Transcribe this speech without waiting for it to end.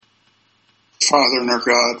Father and our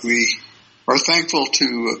God, we are thankful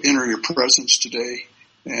to enter your presence today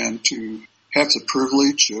and to have the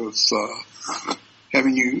privilege of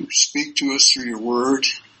having you speak to us through your word.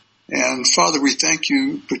 And Father, we thank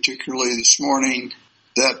you particularly this morning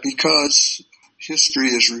that because history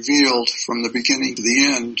is revealed from the beginning to the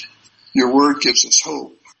end, your word gives us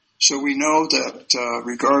hope. So we know that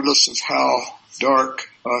regardless of how dark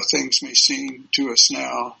things may seem to us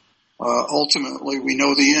now, ultimately we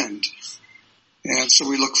know the end. And so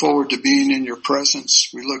we look forward to being in your presence.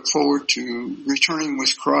 We look forward to returning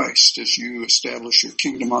with Christ as you establish your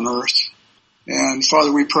kingdom on earth. And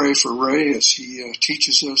Father, we pray for Ray as he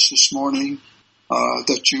teaches us this morning,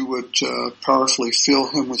 that you would powerfully fill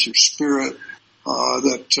him with your spirit,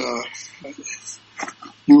 that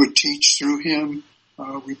you would teach through him.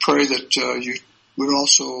 We pray that you would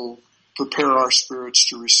also prepare our spirits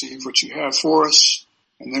to receive what you have for us.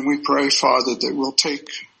 And then we pray, Father, that we'll take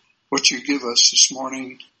what you give us this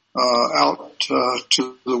morning out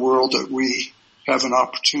to the world, that we have an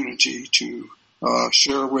opportunity to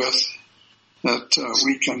share with, that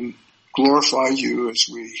we can glorify you as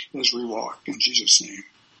we walk. In Jesus' name.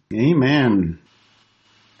 Amen.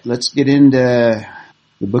 Let's get into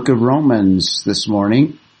the book of Romans this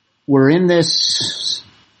morning. We're in this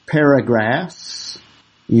paragraph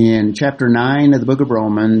in chapter 9 of the book of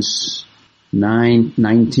Romans,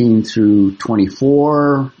 19 through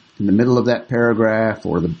 24. In the middle of that paragraph,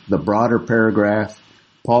 or the broader paragraph,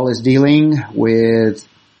 Paul is dealing with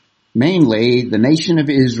mainly the nation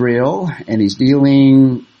of Israel, and he's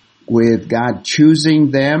dealing with God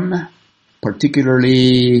choosing them,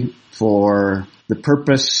 particularly for the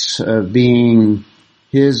purpose of being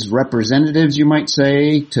his representatives, you might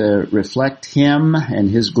say, to reflect him and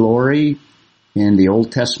his glory in the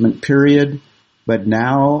Old Testament period. But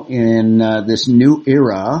now in this new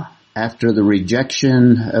era, after the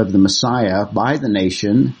rejection of the Messiah by the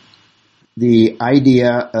nation, the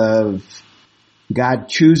idea of God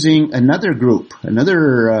choosing another group,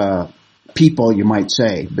 another people, you might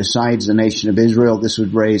say, besides the nation of Israel, this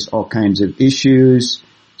would raise all kinds of issues.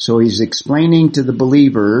 So he's explaining to the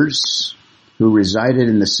believers who resided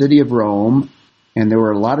in the city of Rome, and there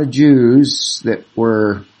were a lot of Jews that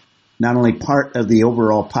were not only part of the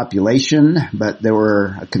overall population, but there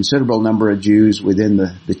were a considerable number of Jews within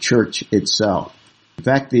the church itself. In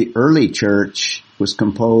fact, the early church was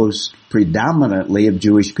composed predominantly of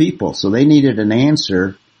Jewish people, so they needed an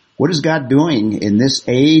answer. What is God doing in this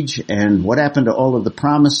age, and what happened to all of the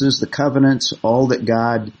promises, the covenants, all that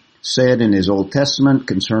God said in his Old Testament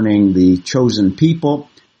concerning the chosen people?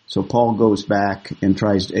 So Paul goes back and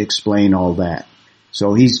tries to explain all that.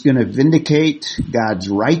 So he's going to vindicate God's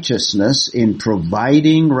righteousness in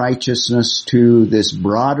providing righteousness to this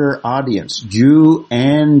broader audience, Jew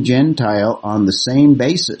and Gentile, on the same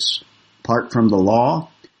basis. Apart from the law,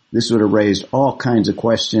 this would have raised all kinds of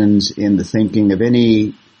questions in the thinking of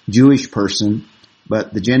any Jewish person,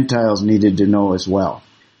 but the Gentiles needed to know as well.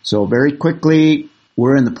 So very quickly,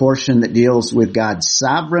 we're in the portion that deals with God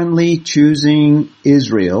sovereignly choosing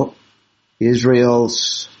Israel,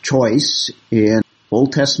 Israel's choice in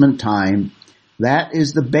Old Testament time. That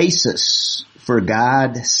is the basis for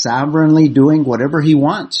God sovereignly doing whatever he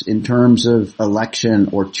wants in terms of election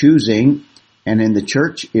or choosing. And in the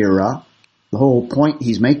church era, the whole point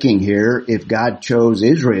he's making here, if God chose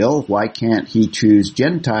Israel, why can't he choose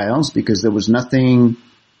Gentiles? Because there was nothing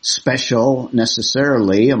special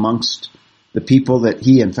necessarily amongst the people that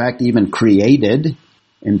he in fact even created.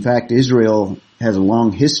 In fact, Israel has a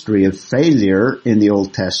long history of failure in the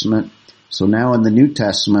Old Testament. So now in the New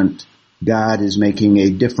Testament, God is making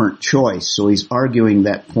a different choice. So he's arguing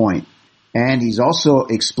that point. And he's also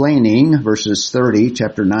explaining verses 30,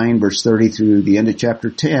 chapter 9, verse 30 through the end of chapter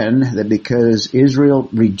 10, that because Israel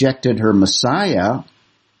rejected her Messiah,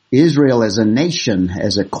 Israel as a nation,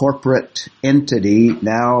 as a corporate entity,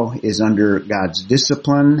 now is under God's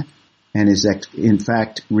discipline and is in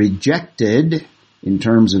fact rejected in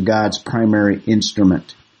terms of God's primary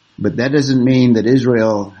instrument. But that doesn't mean that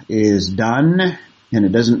Israel is done, and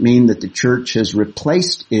it doesn't mean that the church has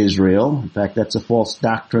replaced Israel. In fact, that's a false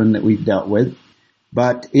doctrine that we've dealt with.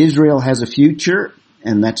 But Israel has a future,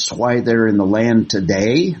 and that's why they're in the land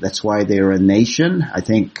today. That's why they are a nation. I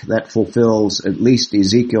think that fulfills at least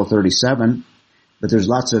Ezekiel 37. But there's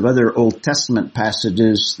lots of other Old Testament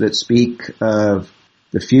passages that speak of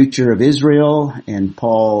the future of Israel, and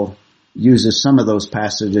Paul uses some of those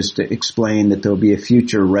passages to explain that there'll be a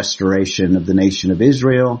future restoration of the nation of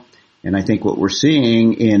Israel. And I think what we're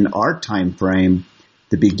seeing in our time frame,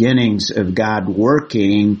 the beginnings of God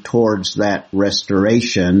working towards that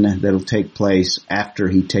restoration that'll take place after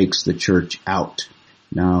he takes the church out.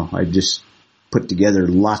 Now, I just put together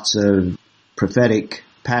lots of prophetic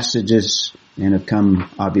passages and have come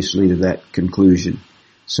obviously to that conclusion.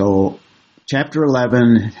 So chapter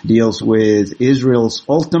 11 deals with Israel's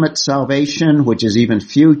ultimate salvation, which is even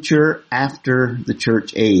future after the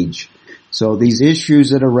church age. So these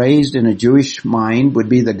issues that are raised in a Jewish mind would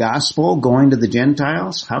be the gospel going to the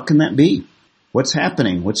Gentiles. How can that be? What's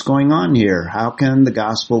happening? What's going on here? How can the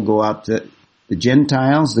gospel go out to the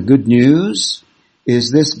Gentiles? The good news? Is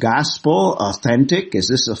this gospel authentic? Is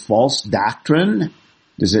this a false doctrine?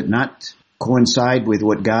 Does it not coincide with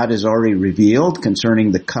what God has already revealed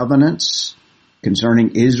concerning the covenants,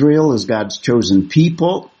 concerning Israel as God's chosen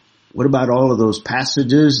people? What about all of those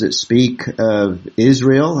passages that speak of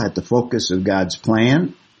Israel at the focus of God's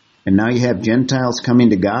plan? And now you have Gentiles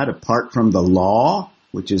coming to God apart from the law,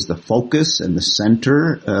 which is the focus and the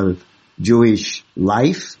center of Jewish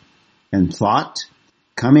life and thought,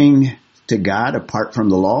 coming to God apart from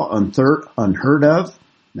the law, unheard of.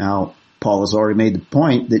 Now, Paul has already made the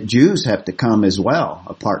point that Jews have to come as well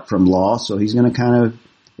apart from law, so he's going to kind of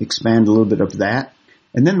expand a little bit of that.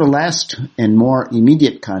 And then the last and more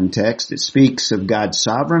immediate context, it speaks of God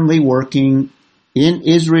sovereignly working in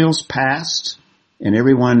Israel's past, and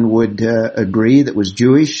everyone would agree that was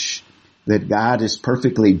Jewish, that God is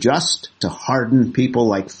perfectly just to harden people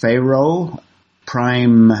like Pharaoh,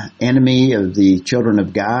 prime enemy of the children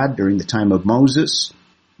of God during the time of Moses.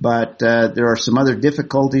 But there are some other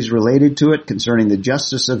difficulties related to it concerning the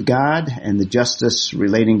justice of God and the justice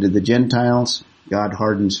relating to the Gentiles. God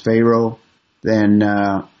hardens Pharaoh. Then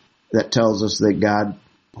that tells us that God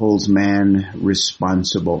holds man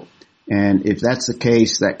responsible. And if that's the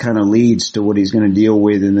case, that kind of leads to what he's going to deal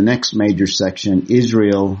with in the next major section.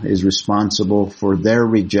 Israel is responsible for their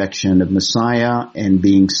rejection of Messiah and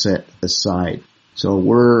being set aside. So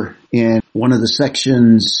we're in one of the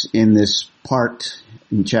sections in this part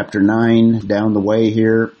in chapter 9 down the way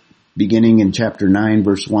here, beginning in chapter 9,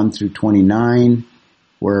 verse 1 through 29,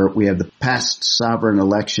 where we have the past sovereign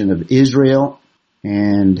election of Israel.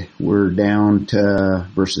 And we're down to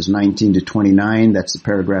verses 19 to 29. That's the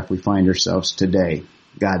paragraph we find ourselves today.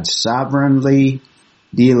 God sovereignly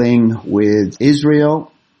dealing with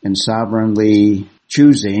Israel and sovereignly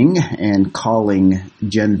choosing and calling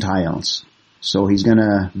Gentiles. So he's going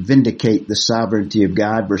to vindicate the sovereignty of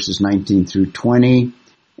God, verses 19 through 20.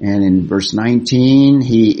 And in verse 19,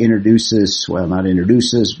 he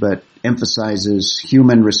but emphasizes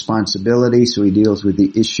human responsibility. So he deals with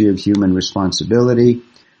the issue of human responsibility.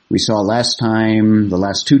 We saw the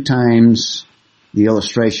last two times, the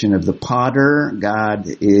illustration of the potter. God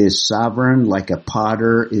is sovereign like a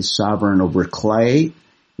potter is sovereign over clay.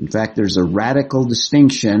 In fact, there's a radical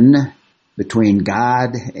distinction between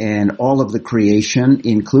God and all of the creation,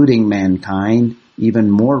 including mankind, even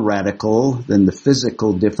more radical than the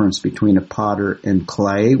physical difference between a potter and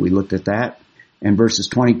clay. We looked at that. And verses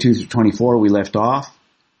 22 through 24 we left off,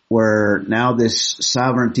 where now this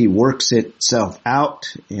sovereignty works itself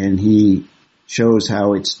out, and he shows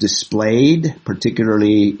how it's displayed,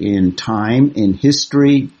 particularly in time, in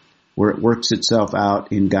history, where it works itself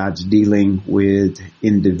out in God's dealing with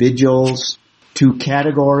individuals. Two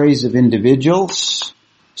categories of individuals.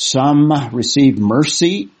 Some receive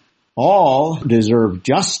mercy. All deserve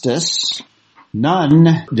justice.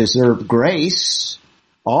 None deserve grace.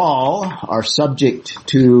 All are subject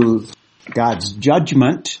to God's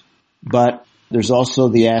judgment, but there's also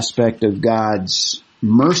the aspect of God's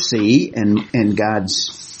mercy and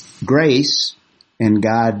God's grace, and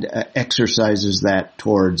God exercises that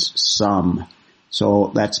towards some.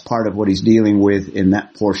 So that's part of what he's dealing with in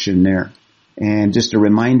that portion there. And just a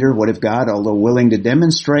reminder, what if God, although willing to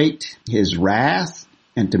demonstrate his wrath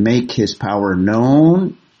and to make his power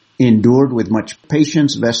known, endured with much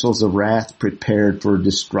patience vessels of wrath prepared for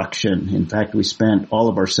destruction. In fact, we spent all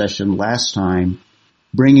of our session last time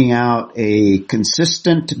bringing out a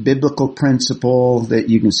consistent biblical principle that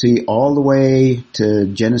you can see all the way to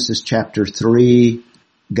Genesis chapter 3.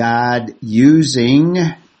 God using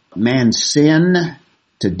man's sin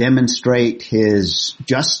to demonstrate his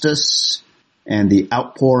justice and the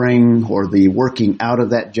outpouring or the working out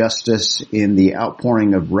of that justice in the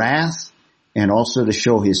outpouring of wrath. And also to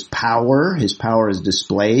show his power. His power is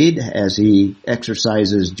displayed as he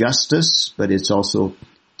exercises justice, but it's also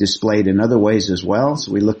displayed in other ways as well.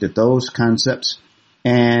 So we looked at those concepts.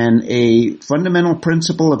 And a fundamental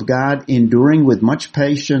principle of God enduring with much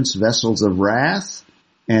patience vessels of wrath,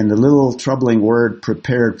 and the little troubling word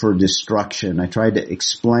prepared for destruction. I tried to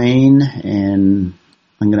explain, and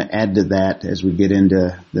I'm going to add to that as we get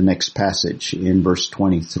into the next passage in verse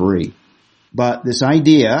 23. But this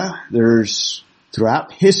idea, there's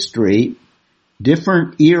throughout history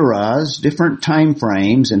different eras, different time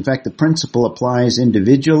frames. In fact, the principle applies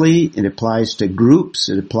individually. It applies to groups.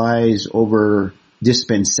 It applies over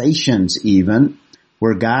dispensations even,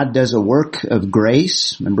 where God does a work of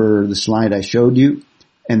grace. Remember the slide I showed you?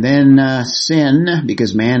 And then sin,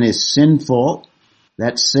 because man is sinful.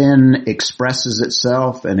 That sin expresses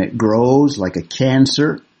itself and it grows like a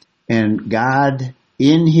cancer. And God,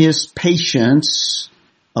 in His patience,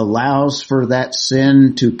 allows for that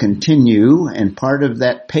sin to continue. And part of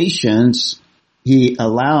that patience, He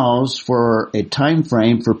allows for a time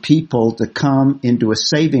frame for people to come into a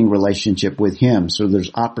saving relationship with Him. So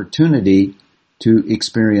there's opportunity to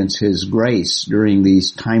experience His grace during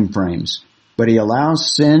these time frames. But He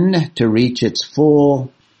allows sin to reach its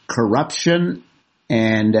full corruption,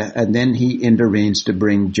 and then He intervenes to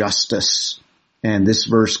bring justice. And this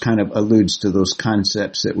verse kind of alludes to those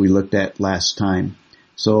concepts that we looked at last time.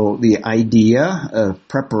 So the idea of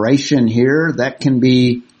preparation here, that can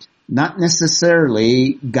be not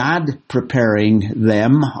necessarily God preparing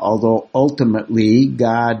them, although ultimately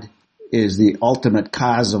God is the ultimate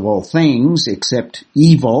cause of all things except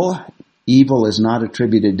evil. Evil is not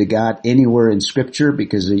attributed to God anywhere in Scripture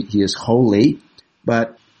because He is holy.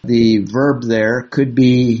 But the verb there could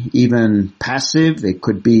be even passive. It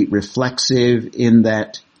could be reflexive in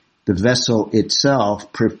that the vessel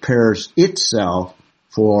itself prepares itself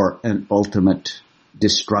for an ultimate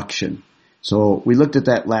destruction. So we looked at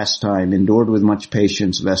that last time, endured with much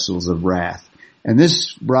patience vessels of wrath. And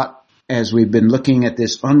this brought, as we've been looking at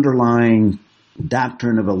this underlying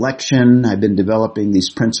doctrine of election, I've been developing these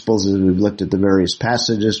principles as we've looked at the various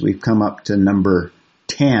passages. We've come up to number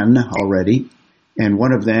 10 already. And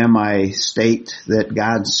one of them I state that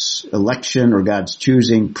God's election or God's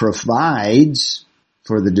choosing provides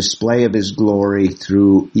for the display of His glory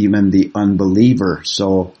through even the unbeliever.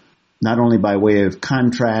 So not only by way of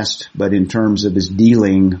contrast, but in terms of His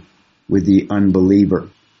dealing with the unbeliever.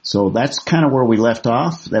 So that's kind of where we left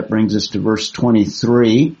off. That brings us to verse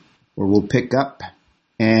 23, where we'll pick up.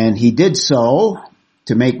 And He did so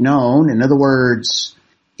to make known. In other words,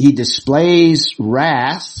 He displays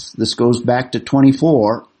wrath. This goes back to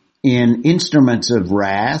 24 in instruments of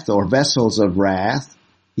wrath or vessels of wrath.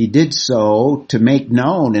 He did so to make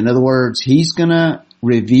known. In other words, He's going to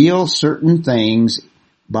reveal certain things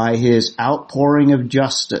by His outpouring of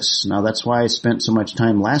justice. Now that's why I spent so much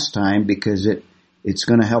time last time, because it's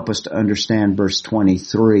going to help us to understand verse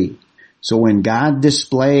 23. So when God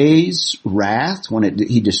displays wrath, when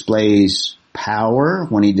He displays power,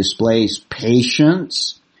 when He displays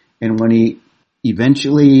patience, and when He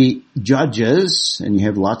eventually judges, and you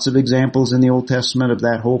have lots of examples in the Old Testament of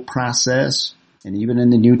that whole process, and even in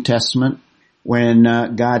the New Testament, when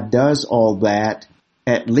God does all that,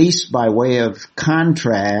 at least by way of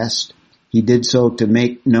contrast, He did so to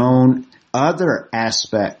make known other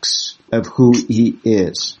aspects of who He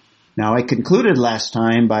is. Now, I concluded last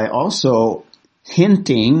time by also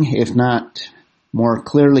hinting, if not more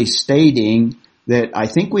clearly stating, that I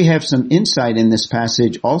think we have some insight in this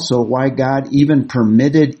passage also why God even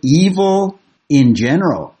permitted evil in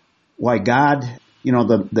general. Why God,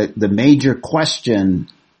 the major question,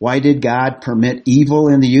 why did God permit evil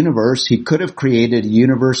in the universe? He could have created a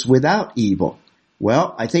universe without evil.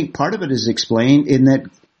 Well, I think part of it is explained in that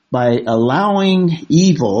by allowing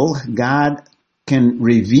evil, God can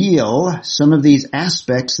reveal some of these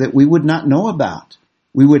aspects that we would not know about.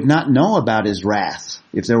 We would not know about His wrath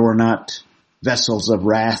if there were not vessels of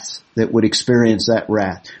wrath that would experience that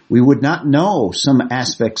wrath. We would not know some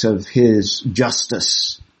aspects of His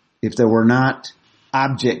justice if there were not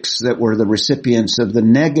objects that were the recipients of the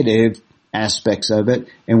negative aspects of it,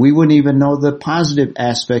 and we wouldn't even know the positive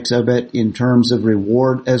aspects of it in terms of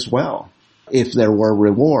reward as well, if there were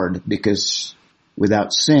reward, because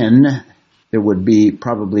without sin, there would be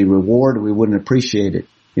probably reward. We wouldn't appreciate it.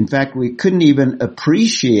 In fact, we couldn't even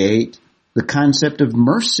appreciate the concept of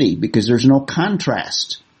mercy because there's no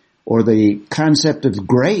contrast, or the concept of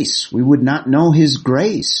grace. We would not know His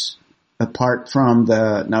grace apart from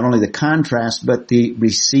not only the contrast, but the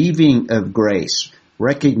receiving of grace,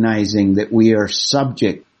 recognizing that we are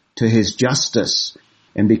subject to His justice.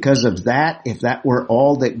 And because of that, if that were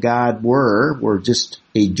all that God were just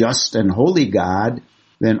a just and holy God,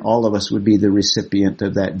 then all of us would be the recipient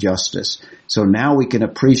of that justice. So now we can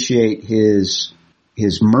appreciate His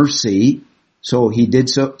mercy. So He did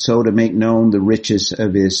so to make known the riches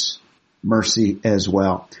of His mercy as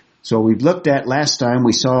well. So we've looked at last time,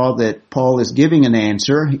 we saw that Paul is giving an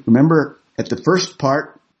answer. Remember, at the first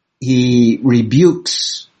part, he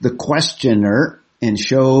rebukes the questioner and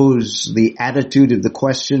shows the attitude of the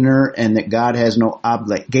questioner and that God has no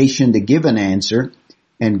obligation to give an answer.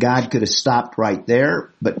 And God could have stopped right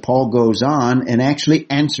there, but Paul goes on and actually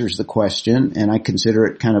answers the question, and I consider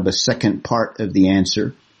it kind of a second part of the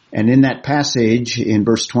answer. And in that passage, in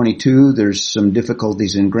verse 22, there's some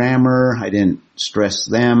difficulties in grammar. I didn't stress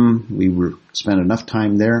them. We spent enough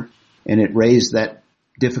time there. And it raised that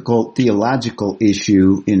difficult theological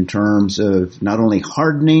issue in terms of not only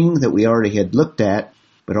hardening that we already had looked at,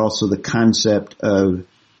 but also the concept of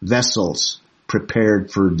vessels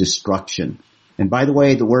prepared for destruction. And by the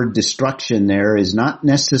way, the word destruction there is not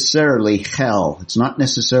necessarily hell. It's not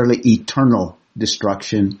necessarily eternal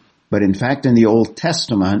destruction. But in fact, in the Old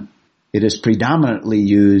Testament, it is predominantly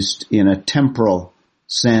used in a temporal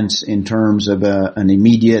sense in terms of an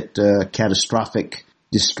immediate catastrophic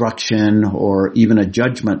destruction or even a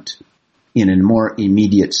judgment in a more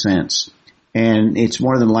immediate sense. And it's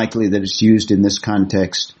more than likely that it's used in this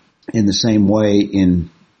context in the same way in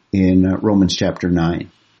Romans chapter 9.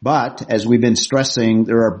 But, as we've been stressing,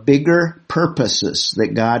 there are bigger purposes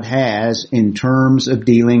that God has in terms of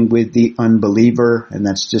dealing with the unbeliever, and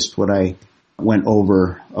that's just what I went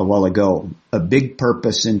over a while ago. A big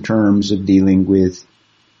purpose in terms of dealing with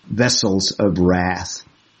vessels of wrath.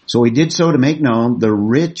 So he did so to make known the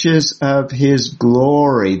riches of his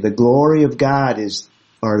glory. The glory of God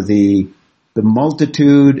are the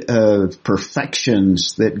multitude of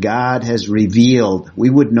perfections that God has revealed. We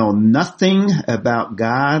would know nothing about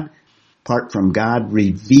God apart from God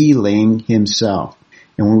revealing himself.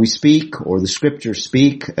 And when we speak, or the scriptures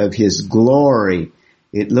speak of his glory,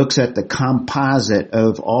 it looks at the composite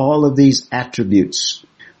of all of these attributes.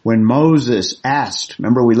 When Moses asked,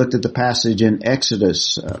 remember we looked at the passage in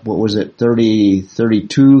Exodus,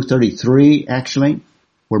 33 actually,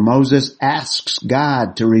 where Moses asks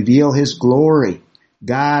God to reveal his glory.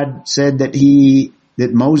 God said that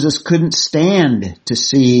Moses couldn't stand to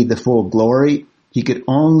see the full glory. He could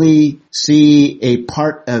only see a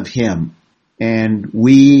part of him. And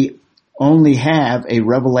we only have a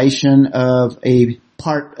revelation of a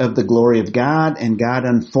part of the glory of God, and God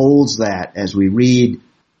unfolds that as we read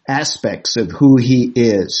aspects of who he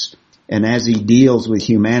is. And as he deals with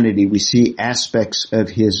humanity, we see aspects of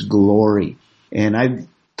his glory. And I've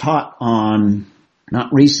taught on, not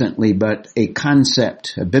recently, but a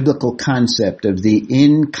biblical concept of the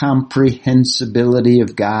incomprehensibility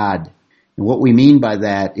of God. And what we mean by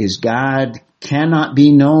that is God cannot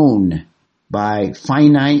be known by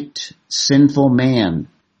finite, sinful man.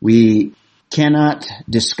 We cannot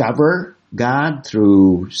discover God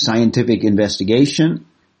through scientific investigation.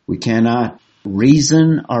 We cannot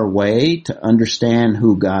reason our way to understand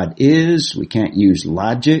who God is. We can't use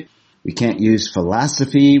logic. We can't use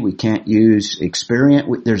philosophy. We can't use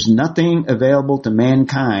experience. There's nothing available to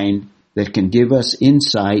mankind that can give us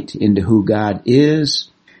insight into who God is.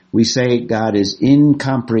 We say God is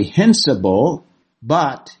incomprehensible,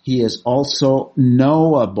 but he is also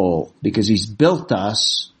knowable because he's built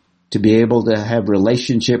us to be able to have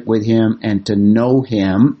relationship with him and to know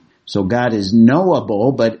him. So God is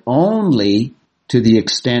knowable, but only to the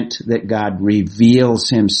extent that God reveals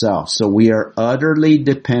himself. So we are utterly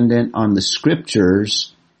dependent on the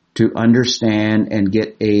scriptures to understand and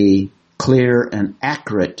get a clear and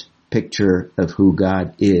accurate picture of who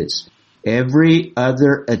God is. Every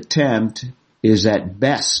other attempt is at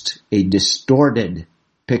best a distorted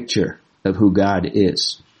picture of who God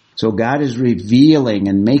is. So God is revealing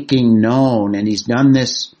and making known, and he's done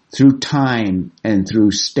this through time and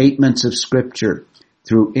through statements of scripture,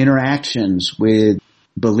 through interactions with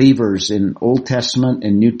believers in Old Testament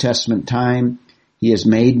and New Testament time. He has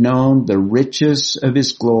made known the riches of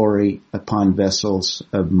his glory upon vessels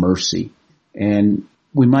of mercy. And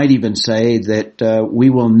we might even say that we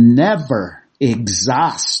will never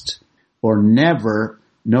exhaust or never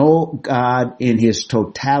know God in his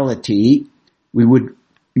totality. We would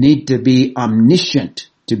need to be omniscient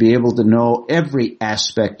to be able to know every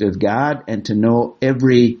aspect of God and to know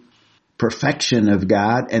every perfection of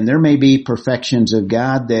God. And there may be perfections of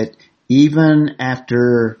God that even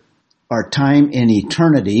after our time in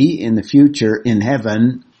eternity, in the future, in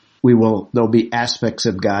heaven, there'll be aspects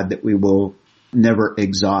of God that we will never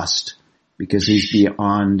exhaust because he's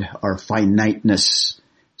beyond our finiteness.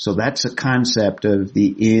 So that's a concept of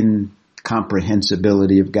the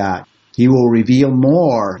incomprehensibility of God. He will reveal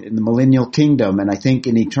more in the millennial kingdom, and I think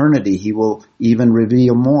in eternity he will even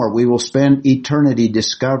reveal more. We will spend eternity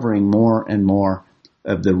discovering more and more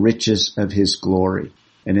of the riches of his glory.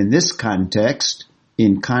 And in this context,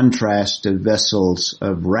 in contrast to vessels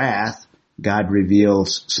of wrath, God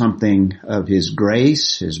reveals something of his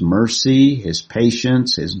grace, his mercy, his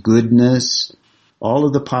patience, his goodness, all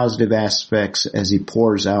of the positive aspects as he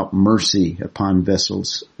pours out mercy upon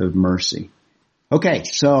vessels of mercy. Okay,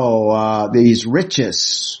 so these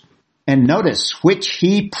riches, and notice, which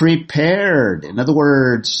he prepared. In other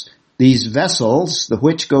words, these vessels, the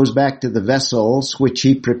which goes back to the vessels, which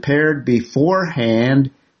he prepared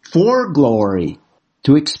beforehand for glory,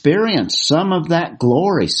 to experience some of that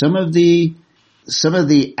glory, some of the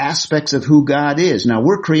aspects of who God is. Now,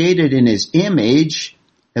 we're created in his image.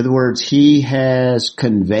 In other words, he has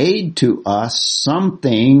conveyed to us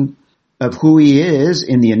something of who he is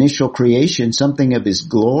in the initial creation, something of his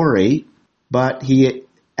glory, but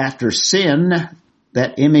after sin,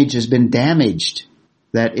 that image has been damaged.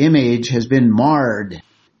 That image has been marred.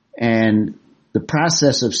 And the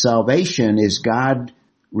process of salvation is God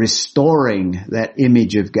restoring that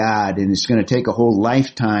image of God. And it's going to take a whole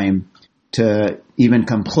lifetime to even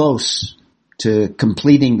come close to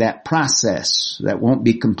completing that process. That won't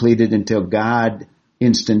be completed until God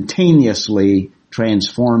instantaneously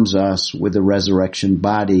transforms us with a resurrection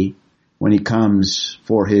body when he comes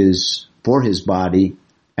for his body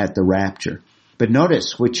at the rapture. But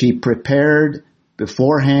notice, which he prepared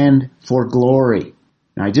beforehand for glory.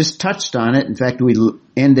 Now, I just touched on it. In fact, I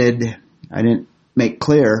didn't make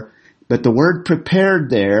clear, but the word prepared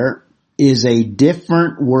there is a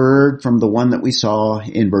different word from the one that we saw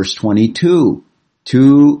in verse 22.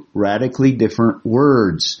 Two radically different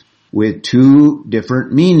words with two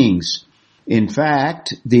different meanings. In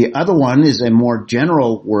fact, the other one is a more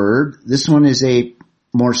general word. This one is a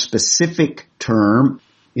more specific term.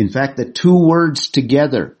 In fact, the two words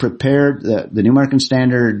together, prepared, the New American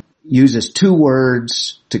Standard uses two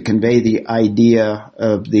words to convey the idea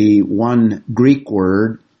of the one Greek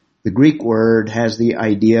word. The Greek word has the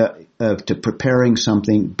idea of to preparing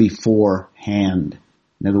something beforehand.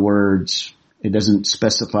 In other words, it doesn't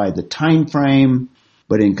specify the time frame,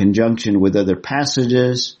 but in conjunction with other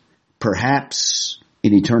passages, perhaps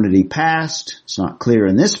in eternity past, it's not clear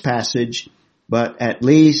in this passage, but at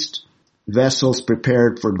least vessels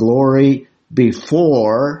prepared for glory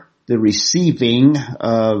before the receiving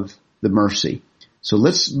of the mercy. So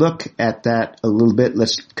let's look at that a little bit.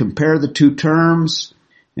 Let's compare the two terms,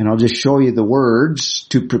 and I'll just show you the words.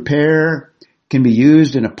 To prepare can be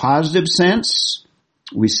used in a positive sense.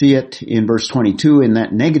 We see it in verse 22 in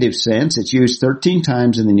that negative sense. It's used 13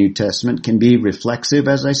 times in the New Testament. Can be reflexive,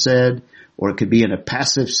 as I said, or it could be in a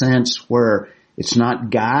passive sense where it's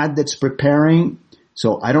not God that's preparing.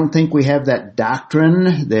 So I don't think we have that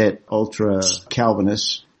doctrine that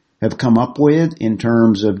ultra-Calvinists have come up with in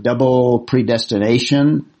terms of double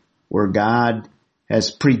predestination, where God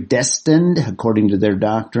has predestined, according to their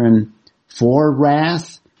doctrine, for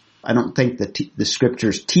wrath. I don't think the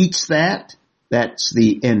scriptures teach that. That's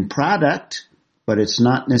the end product, but it's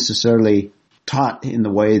not necessarily taught in the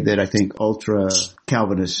way that I think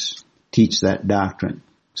ultra-Calvinists teach that doctrine.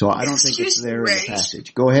 So I don't think it's there in the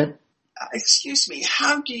passage. Go ahead. Excuse me,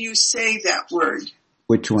 how do you say that word?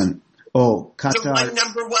 Which one? Oh, the one,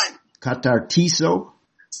 number one. Katartizo.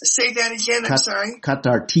 Say that again, I'm sorry.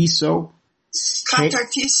 Katartizo.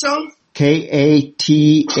 Katartizo?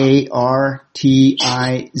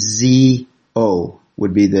 Katartizo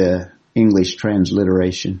would be the English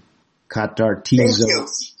transliteration. Katartizo. Thank you.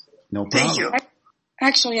 No problem. Thank you.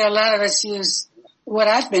 Actually, a lot of us use, what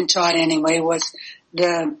I've been taught anyway, was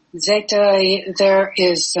the zeta there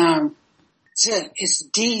is, it's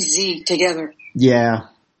DZ together. Yeah,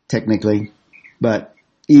 technically, but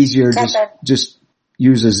easier just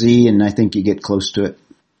use a Z and I think you get close to it.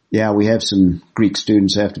 Yeah, we have some Greek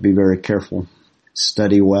students who have to be very careful,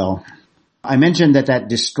 study well. I mentioned that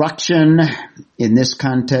destruction in this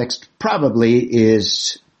context probably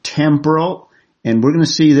is temporal, and we're going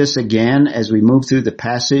to see this again as we move through the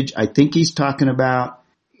passage. I think he's talking about,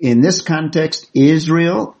 in this context,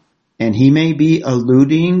 Israel, and he may be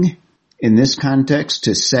alluding in this context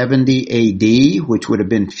to 70 AD, which would have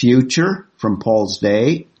been future from Paul's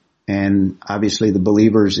day, and obviously the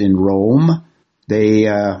believers in Rome, they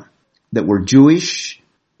that were Jewish,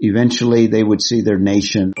 eventually they would see their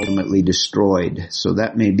nation ultimately destroyed. So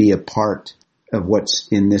that may be a part of what's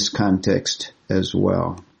in this context as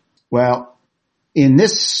well. Well, in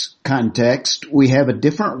this context, we have a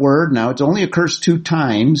different word. Now, it only occurs 2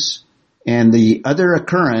 times, and the other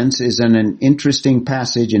occurrence is in an interesting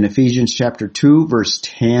passage in Ephesians chapter 2, verse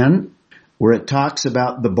 10, where it talks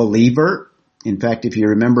about the believer. In fact, if you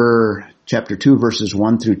remember, chapter 2, verses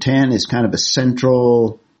 1 through 10 is kind of a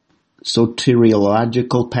central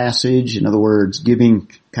soteriological passage. In other words, giving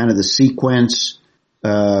kind of the sequence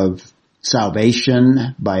of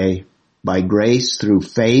salvation by grace through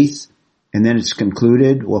faith. And then it's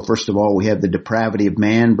concluded, well, first of all, we have the depravity of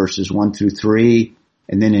man, verses 1 through 3.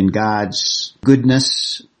 And then in God's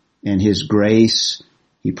goodness and his grace,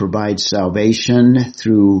 He provides salvation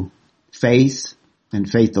through faith and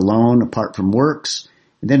faith alone apart from works.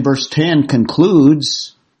 And then verse 10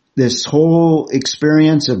 concludes this whole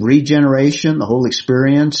experience of regeneration, the whole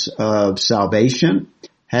experience of salvation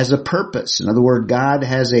has a purpose. In other words, God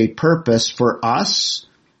has a purpose for us.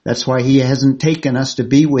 That's why he hasn't taken us to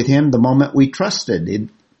be with him the moment we trusted.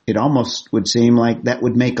 It almost would seem like that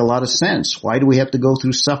would make a lot of sense. Why do we have to go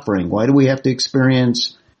through suffering? Why do we have to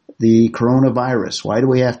experience the coronavirus? Why do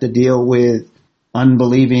we have to deal with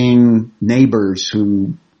unbelieving neighbors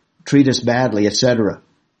who treat us badly, etc.?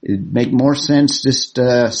 It'd make more sense just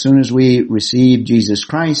as soon as we receive Jesus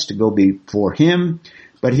Christ to go before him.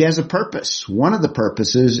 But he has a purpose. One of the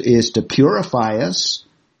purposes is to purify us,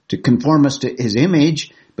 to conform us to his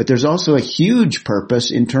image. But there's also a huge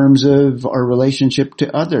purpose in terms of our relationship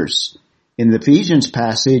to others. In the Ephesians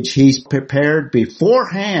passage, he's prepared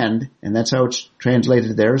beforehand, and that's how it's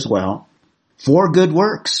translated there as well, for good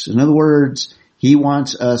works. In other words, he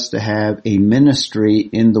wants us to have a ministry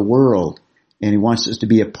in the world, and he wants us to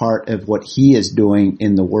be a part of what he is doing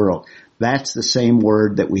in the world. That's the same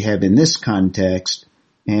word that we have in this context.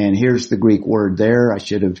 And here's the Greek word there. I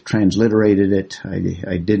should have transliterated it.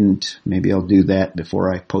 I didn't. Maybe I'll do that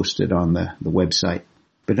before I post it on the website.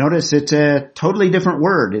 But notice it's a totally different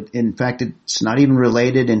word. In fact, it's not even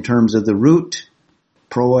related in terms of the root.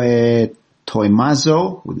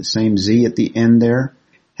 Proetoimazo, with the same Z at the end there,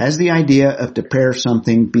 has the idea of to prepare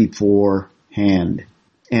something beforehand.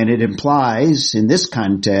 And it implies, in this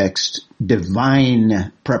context,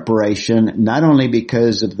 divine preparation, not only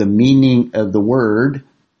because of the meaning of the word,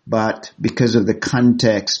 but because of the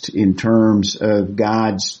context in terms of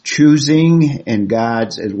God's choosing and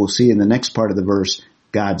God's, as we'll see in the next part of the verse,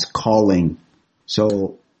 God's calling.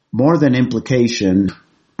 So more than implication,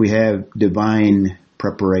 we have divine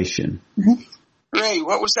preparation. Mm-hmm. Ray,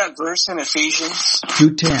 what was that verse in Ephesians?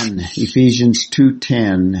 2:10. Ephesians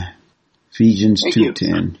 2:10. Ephesians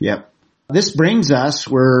 2:10. Yep. This brings us,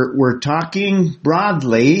 we're talking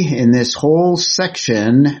broadly in this whole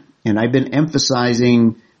section, and I've been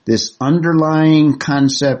emphasizing this underlying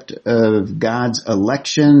concept of God's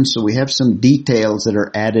election, so we have some details that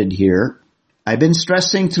are added here. I've been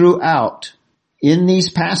stressing throughout, in these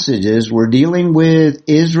passages, we're dealing with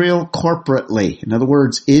Israel corporately. In other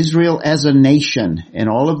words, Israel as a nation. And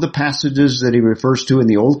all of the passages that he refers to in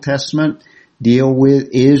the Old Testament deal with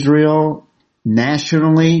Israel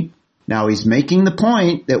nationally. Now he's making the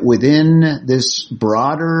point that within this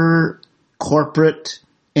broader corporate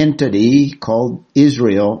entity called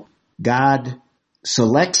Israel, God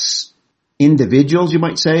selects individuals, you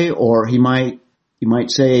might say, or you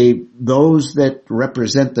might say those that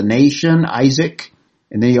represent the nation, Isaac,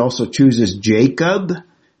 and then he also chooses Jacob.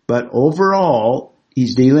 But overall,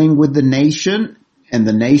 he's dealing with the nation, and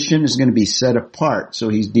the nation is going to be set apart. So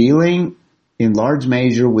he's dealing in large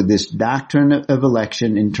measure with this doctrine of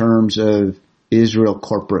election in terms of Israel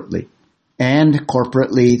corporately. And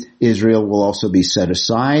corporately, Israel will also be set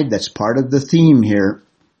aside. That's part of the theme here.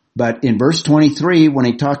 But in verse 23, when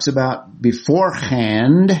he talks about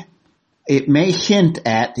beforehand, it may hint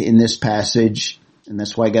at, in this passage, and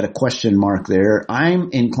that's why I got a question mark there, I'm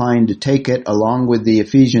inclined to take it along with the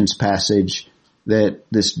Ephesians passage that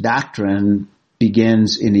this doctrine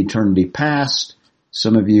begins in eternity past.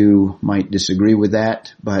 Some of you might disagree with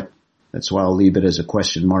that, but that's why I'll leave it as a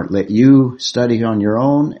question mark. Let you study on your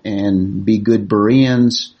own and be good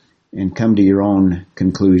Bereans and come to your own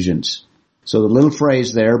conclusions. So the little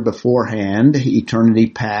phrase there, beforehand, eternity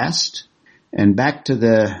past, and back to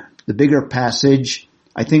the bigger passage,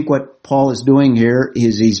 I think what Paul is doing here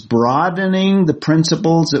is he's broadening the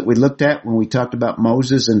principles that we looked at when we talked about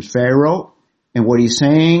Moses and Pharaoh. And what he's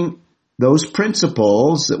saying, those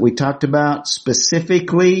principles that we talked about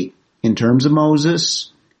specifically in terms of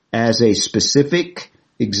Moses, as a specific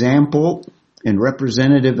example and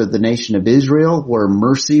representative of the nation of Israel where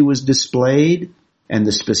mercy was displayed, and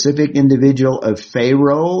the specific individual of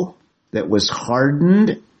Pharaoh that was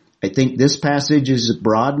hardened. I think this passage is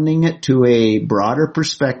broadening it to a broader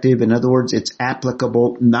perspective. In other words, it's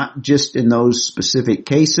applicable not just in those specific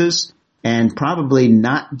cases, and probably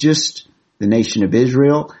not just the nation of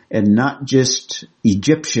Israel and not just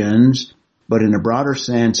Egyptians, but in a broader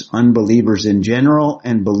sense, unbelievers in general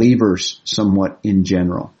and believers somewhat in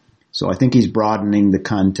general. So I think he's broadening the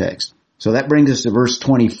context. So that brings us to verse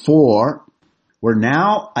 24, where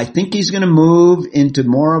now I think he's going to move into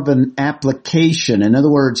more of an application. In other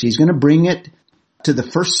words, he's going to bring it to the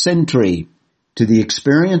first century, to the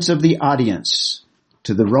experience of the audience,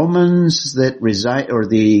 to the Romans that reside, or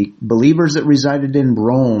the believers that resided in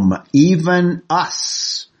Rome, even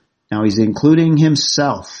us. Now he's including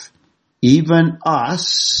himself. even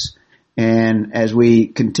us. And as we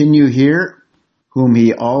continue here, whom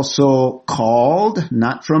he also called,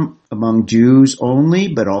 not from among Jews only,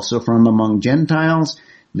 but also from among Gentiles.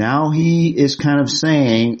 Now he is kind of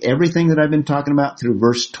saying everything that I've been talking about through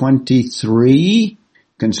verse 23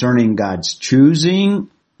 concerning God's choosing.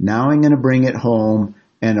 Now I'm going to bring it home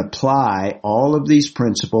and apply all of these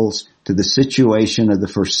principles to the situation of the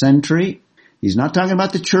first century. He's not talking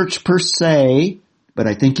about the church per se, but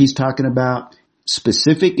I think he's talking about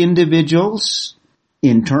specific individuals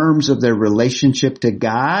in terms of their relationship to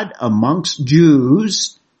God amongst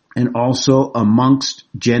Jews and also amongst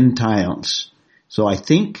Gentiles. So I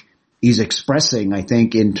think he's expressing,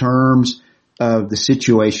 in terms of the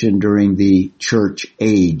situation during the church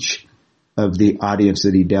age of the audience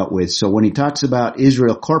that he dealt with. So when he talks about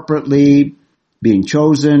Israel corporately being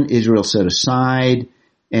chosen, Israel set aside,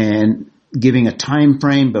 and giving a time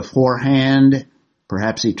frame beforehand,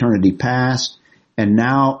 perhaps eternity past, and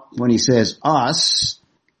now when he says us,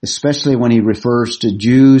 especially when he refers to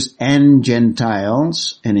Jews and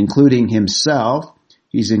Gentiles, and including himself,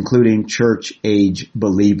 he's including church age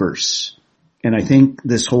believers. And I think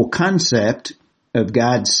this whole concept of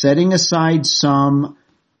God setting aside some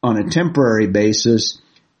on a temporary basis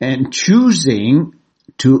and choosing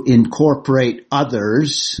to incorporate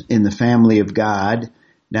others in the family of God,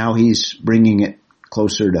 now he's bringing it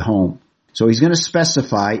closer to home. So he's going to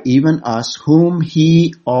specify even us whom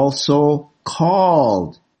he also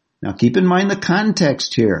called. Now keep in mind the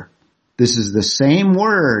context here. This is the same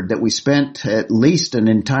word that we spent at least an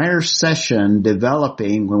entire session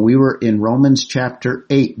developing when we were in Romans chapter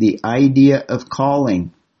 8, the idea of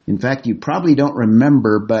calling. In fact, you probably don't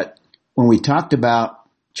remember, but when we talked about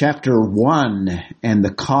chapter 1 and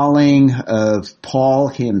the calling of Paul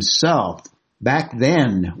himself, back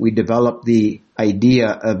then we developed the idea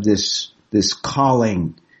of this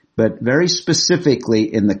calling, but very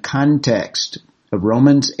specifically in the context of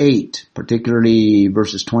Romans 8, particularly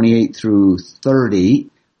verses 28 through 30,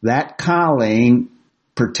 that calling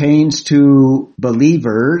pertains to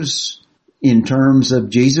believers in terms of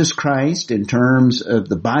Jesus Christ, in terms of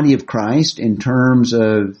the body of Christ, in terms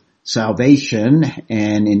of salvation,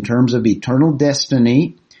 and in terms of eternal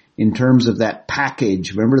destiny, in terms of that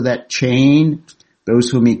package. Remember that chain? Those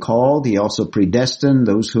whom he called, he also predestined.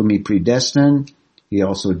 Those whom he predestined, he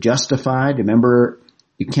also justified. Remember,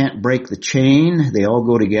 you can't break the chain. They all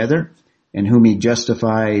go together. And whom he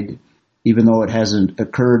justified, even though it hasn't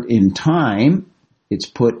occurred in time, it's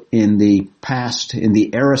put in the past, in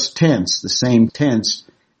the aorist tense, the same tense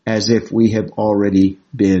as if we have already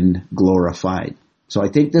been glorified. So I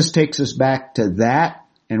think this takes us back to that,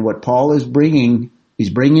 and what Paul is bringing, he's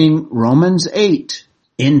bringing Romans 8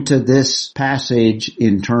 into this passage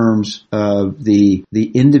in terms of the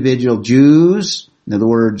individual Jews. In other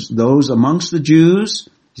words, those amongst the Jews.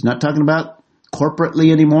 He's not talking about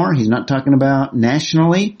corporately anymore. He's not talking about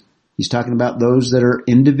nationally. He's talking about those that are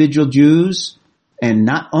individual Jews, and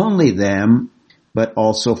not only them, but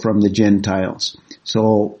also from the Gentiles.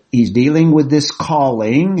 So he's dealing with this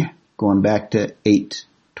calling, going back to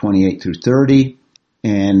 8:28 through 30,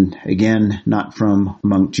 and again, not from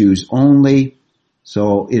among Jews only.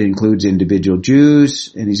 So it includes individual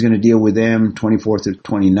Jews, and he's going to deal with them 24 through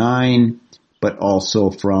 29, but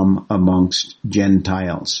also from amongst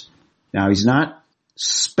Gentiles. Now he's not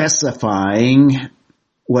specifying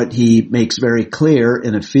what he makes very clear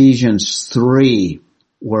in Ephesians 3,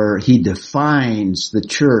 where he defines the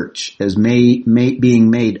church as being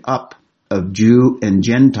made up of Jew and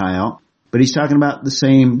Gentile, but he's talking about the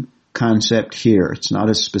same concept here. It's not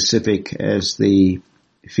as specific as the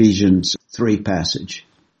Ephesians 3 passage.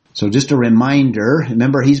 So just a reminder,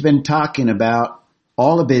 remember he's been talking about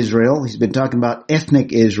all of Israel. He's been talking about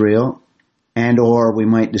ethnic Israel, and or we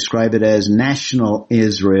might describe it as national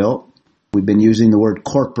Israel. We've been using the word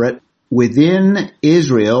corporate. Within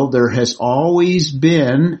Israel, there has always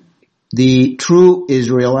been the true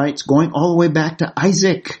Israelites going all the way back to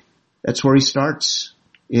Isaac. That's where he starts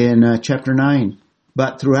in chapter 9.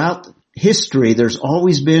 But throughout history, there's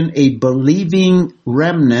always been a believing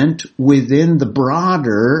remnant within the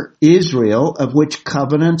broader Israel, of which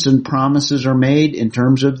covenants and promises are made in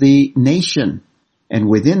terms of the nation. And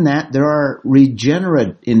within that, there are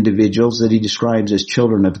regenerate individuals that he describes as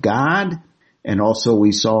children of God. And also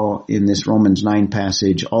we saw in this Romans 9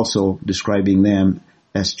 passage also describing them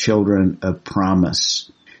as children of promise.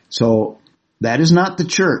 So that is not the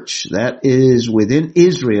church. That is within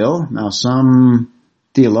Israel. Now some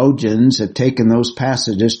theologians have taken those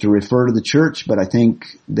passages to refer to the church, but I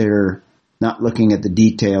think they're not looking at the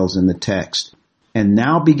details in the text. And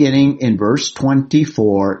now beginning in verse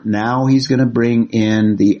 24, now he's going to bring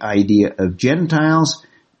in the idea of Gentiles,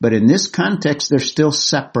 but in this context, they're still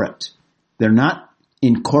separate. They're not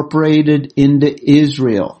incorporated into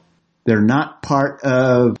Israel. They're not part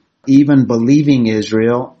of even believing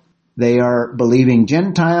Israel. They are believing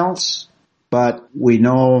Gentiles, but we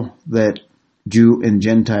know that Jew and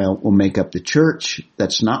Gentile will make up the church.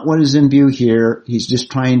 That's not what is in view here. He's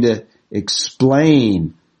just trying to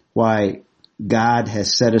explain why God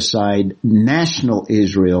has set aside national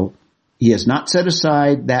Israel. He has not set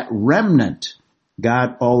aside that remnant.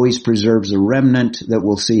 God always preserves a remnant that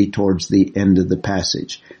we'll see towards the end of the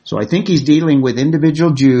passage. So I think he's dealing with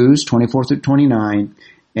individual Jews, 24 through 29,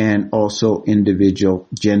 and also individual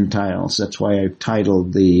Gentiles. That's why I've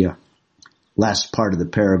titled the last part of the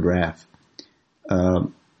paragraph,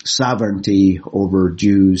 Sovereignty over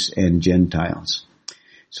Jews and Gentiles.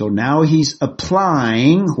 So now he's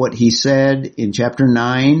applying what he said in chapter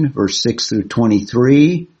 9, verse 6 through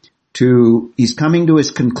 23, he's coming to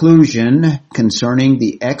his conclusion concerning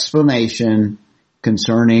the explanation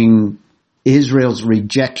concerning Israel's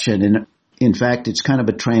rejection. And in fact, it's kind of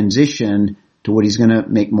a transition to what he's going to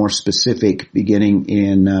make more specific beginning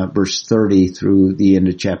in verse 30 through the end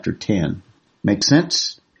of chapter 10. Make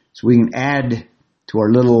sense? So we can add to our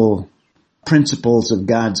little principles of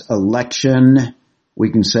God's election. We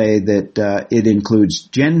can say that it includes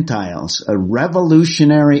Gentiles, a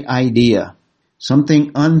revolutionary idea,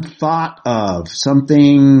 something unthought of,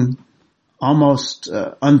 something almost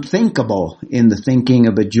unthinkable in the thinking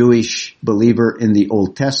of a Jewish believer in the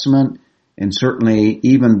Old Testament, and certainly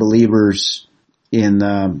even believers in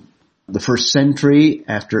the first century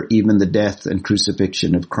after even the death and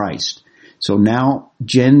crucifixion of Christ. So now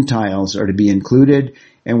Gentiles are to be included,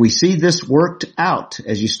 and we see this worked out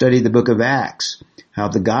as you study the book of Acts, how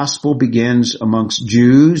the gospel begins amongst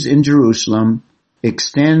Jews in Jerusalem,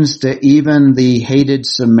 extends to even the hated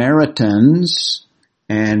Samaritans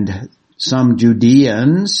and some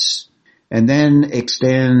Judeans, and then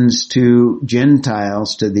extends to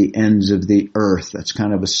Gentiles to the ends of the earth. That's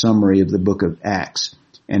kind of a summary of the book of Acts.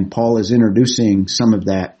 And Paul is introducing some of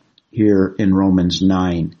that here in Romans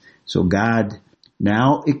 9. So God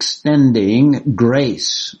now extending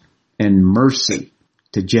grace and mercy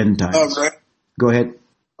to Gentiles. Right. Go ahead.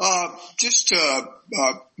 Just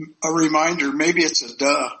a reminder, maybe it's a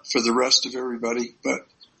duh for the rest of everybody, but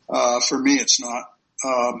for me it's not,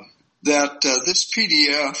 that this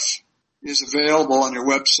PDF is available on your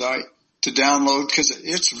website to download, because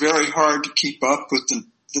it's very hard to keep up with the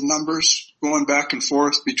numbers going back and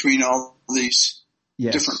forth between all these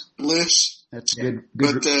different lists. That's good.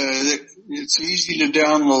 But it's easy to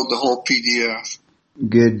download the whole PDF.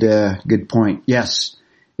 Good point. Yes.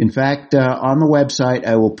 In fact, on the website,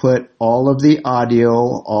 I will put all of the audio,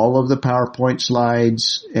 all of the PowerPoint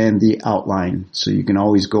slides, and the outline, so you can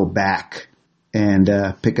always go back and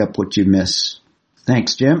pick up what you miss.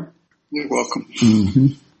 Thanks, Jim. You're welcome. Mm-hmm.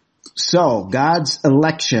 So, God's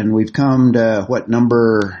election, we've come to,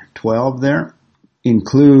 number 12 there,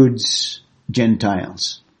 includes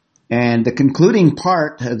Gentiles. And the concluding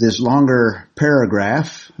part of this longer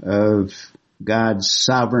paragraph of God's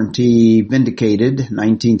sovereignty vindicated,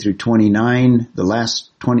 19 through 29, the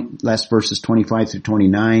last verses 25 through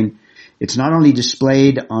 29. It's not only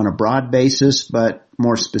displayed on a broad basis, but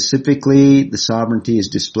more specifically, the sovereignty is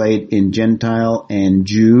displayed in Gentile and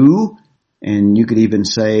Jew. And you could even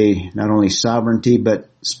say not only sovereignty, but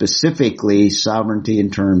specifically sovereignty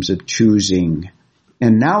in terms of choosing.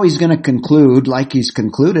 And now he's going to conclude, like he's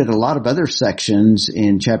concluded a lot of other sections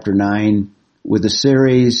in chapter 9, with a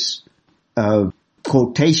series of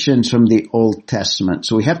quotations from the Old Testament.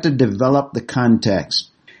 So we have to develop the context.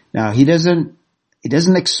 Now he doesn't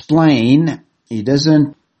explain, he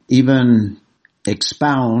doesn't even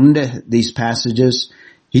expound these passages.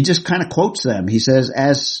 He just kind of quotes them. He says,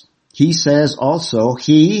 as he says also,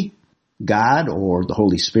 he, God or the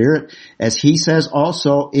Holy Spirit, as he says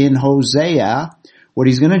also in Hosea, what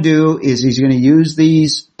he's going to do is he's going to use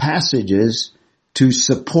these passages to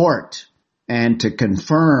support and to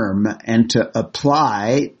confirm and to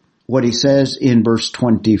apply what he says in verse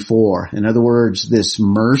 24. In other words, this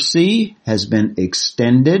mercy has been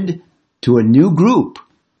extended to a new group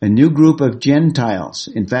of Gentiles.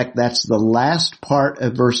 In fact, that's the last part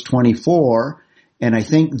of verse 24, and I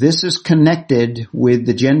think this is connected with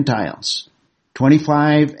the Gentiles.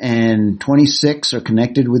 25 and 26 are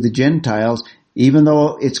connected with the Gentiles, even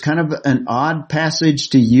though it's kind of an odd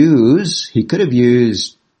passage to use. He could have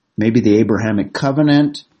used maybe the Abrahamic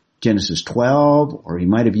covenant, Genesis 12, or he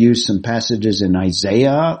might have used some passages in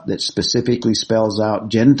Isaiah that specifically spells out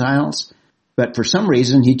Gentiles. But for some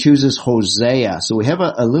reason, he chooses Hosea. So we have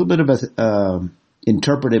a little bit of a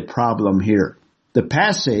interpretive problem here. The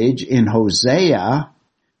passage in Hosea,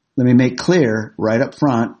 let me make clear right up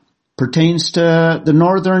front, pertains to the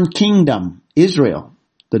northern kingdom, Israel.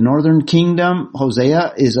 The northern kingdom,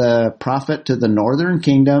 Hosea is a prophet to the northern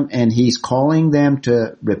kingdom, and he's calling them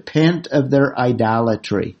to repent of their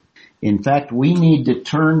idolatry. In fact, we need to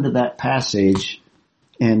turn to that passage,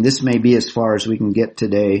 and this may be as far as we can get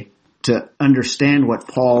today, to understand what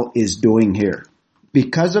Paul is doing here.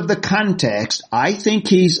 Because of the context, I think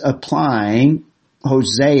he's applying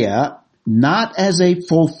Hosea not as a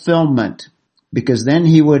fulfillment, because then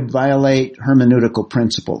he would violate hermeneutical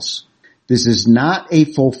principles. This is not a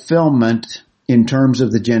fulfillment in terms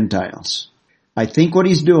of the Gentiles. I think what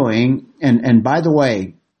he's doing, and by the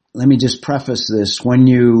way, let me just preface this. When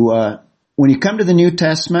you come to the New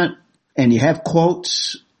Testament and you have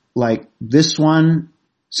quotes like this one,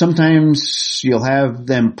 sometimes you'll have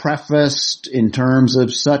them prefaced in terms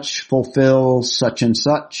of such fulfills such and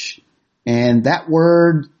such. And that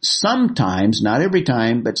word sometimes, not every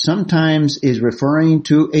time, but sometimes is referring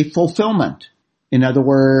to a fulfillment. In other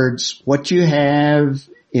words, what you have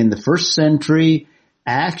in the first century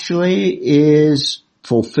actually is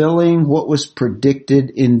fulfilling what was predicted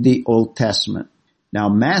in the Old Testament. Now,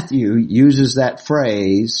 Matthew uses that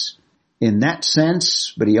phrase in that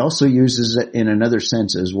sense, but he also uses it in another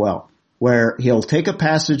sense as well, where he'll take a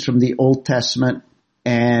passage from the Old Testament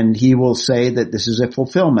and he will say that this is a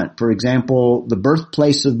fulfillment. For example, the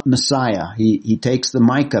birthplace of Messiah. He takes the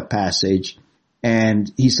Micah passage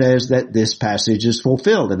and he says that this passage is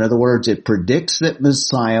fulfilled. In other words, it predicts that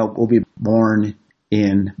Messiah will be born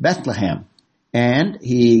in Bethlehem. And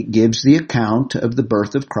he gives the account of the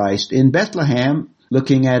birth of Christ in Bethlehem,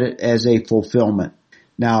 looking at it as a fulfillment.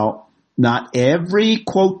 Now, not every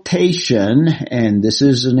quotation, and this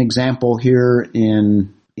is an example here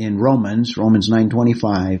in Romans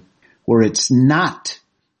 9:25, where it's not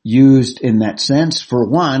used in that sense. For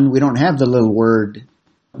one, we don't have the little word,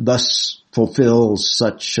 thus fulfills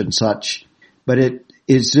such and such, but it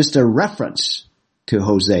is just a reference to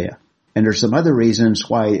Hosea. And there's some other reasons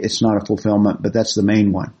why it's not a fulfillment, but that's the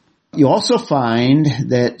main one. You also find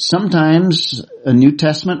that sometimes a New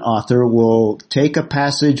Testament author will take a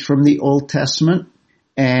passage from the Old Testament,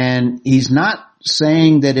 and he's not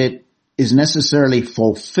saying that it is necessarily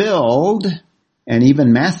fulfilled, and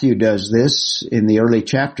even Matthew does this in the early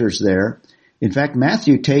chapters there. In fact,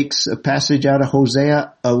 Matthew takes a passage out of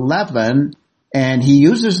Hosea 11, and he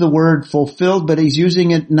uses the word fulfilled, but he's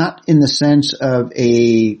using it not in the sense of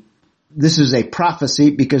this is a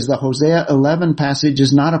prophecy, because the Hosea 11 passage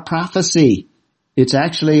is not a prophecy. It's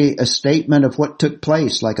actually a statement of what took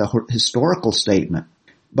place, like a historical statement.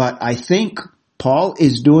 But I think Paul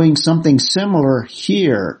is doing something similar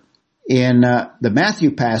here in the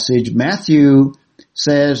Matthew passage. Matthew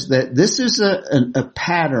says that this is a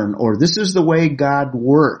pattern, or this is the way God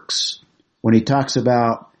works when he talks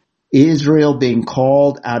about Israel being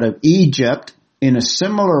called out of Egypt. In a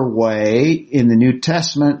similar way, in the New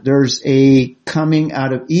Testament, there's a coming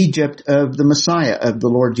out of Egypt of the Messiah, of the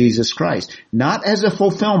Lord Jesus Christ. Not as a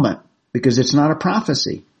fulfillment, because it's not a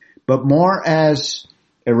prophecy, but more as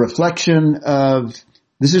a reflection of,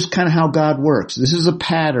 this is kind of how God works. This is a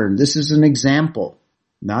pattern. This is an example,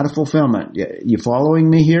 not a fulfillment. You following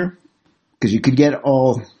me here? Because you could get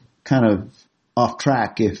all kind of off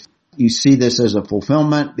track if you see this as a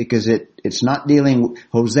fulfillment, because it's not dealing,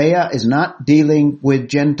 Hosea is not dealing with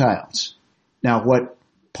Gentiles. Now what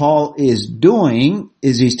Paul is doing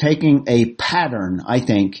is he's taking a pattern, I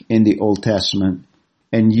think, in the Old Testament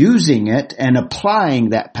and using it and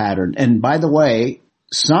applying that pattern. And by the way,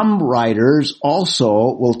 some writers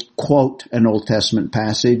also will quote an Old Testament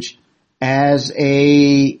passage as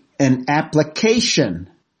an application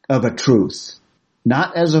of a truth,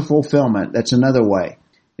 not as a fulfillment. That's another way.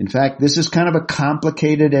 In fact, this is kind of a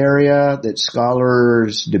complicated area that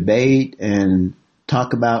scholars debate and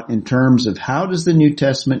talk about in terms of how does the New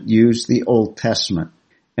Testament use the Old Testament.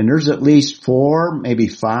 And there's at least 4, maybe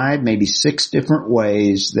 5, maybe 6 different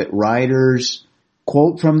ways that writers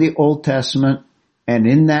quote from the Old Testament. And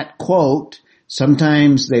in that quote,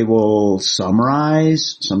 sometimes they will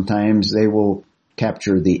summarize, sometimes they will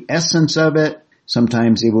capture the essence of it,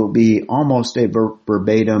 sometimes it will be almost a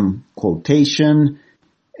verbatim quotation,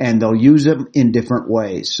 and they'll use them in different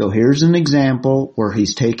ways. So here's an example where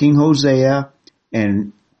he's taking Hosea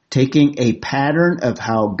and taking a pattern of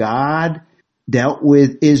how God dealt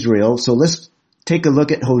with Israel. So let's take a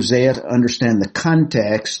look at Hosea to understand the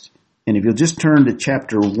context. And if you'll just turn to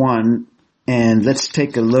chapter 1, and let's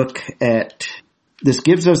take a look at, this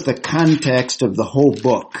gives us the context of the whole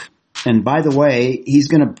book. And by the way, he's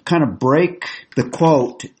going to kind of break the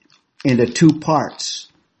quote into two parts.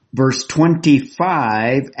 Verse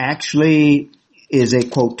 25 actually is a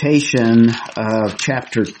quotation of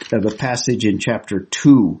a passage in chapter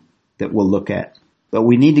 2 that we'll look at. But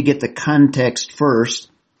we need to get the context first.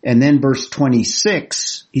 And then verse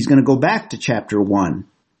 26, he's going to go back to chapter 1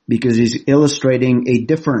 because he's illustrating a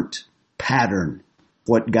different pattern,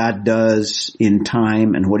 what God does in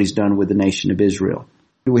time and what he's done with the nation of Israel.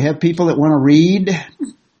 Do we have people that want to read,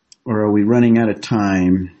 or are we running out of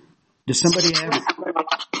time? Does somebody have?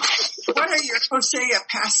 What are your Hosea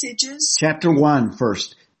passages? Chapter 1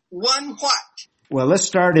 first. 1 what? Well, let's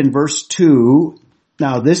start in verse 2.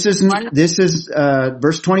 Now, this is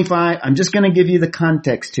verse 25. I'm just going to give you the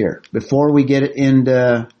context here before we get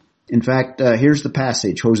into, in fact, here's the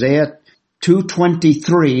passage. Hosea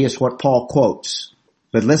 2:23 is what Paul quotes.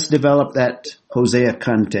 But let's develop that Hosea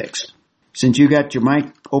context. Since you got your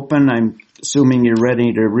mic open, I'm assuming you're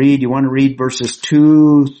ready to read. You want to read verses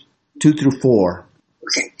 2 through 4.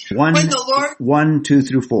 Okay. 1, 2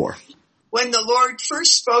 through 4. When the Lord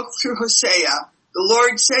first spoke through Hosea, the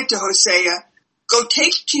Lord said to Hosea, "Go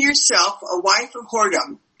take to yourself a wife of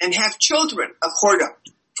whoredom and have children of whoredom,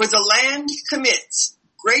 for the land commits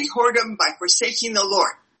great whoredom by forsaking the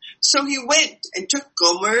Lord." So he went and took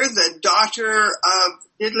Gomer, the daughter of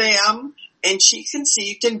Diblaim, and she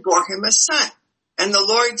conceived and bore him a son. And the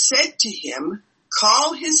Lord said to him,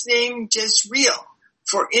 "Call his name Jezreel,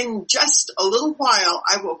 for in just a little while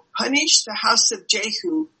I will punish the house of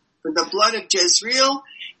Jehu for the blood of Jezreel,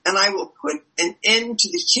 and I will put an end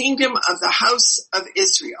to the kingdom of the house of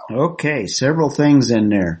Israel." Okay, several things in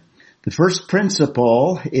there. The first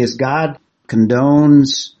principle is God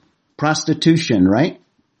condones prostitution, right?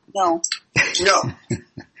 No.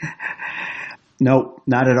 No,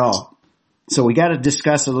 not at all. So we got to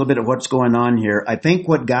discuss a little bit of what's going on here. I think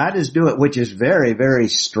what God is doing, which is very, very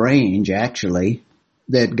strange actually,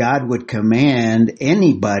 that God would command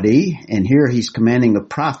anybody, and here he's commanding a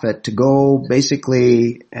prophet to go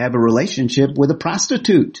basically have a relationship with a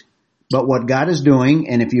prostitute. But what God is doing,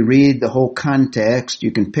 and if you read the whole context,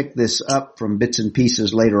 you can pick this up from bits and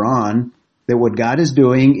pieces later on, that what God is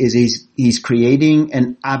doing is he's creating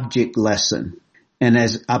an object lesson. And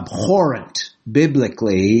as abhorrent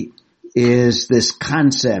biblically is this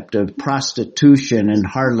concept of prostitution and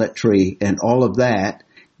harlotry and all of that,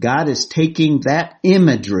 God is taking that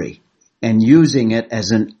imagery and using it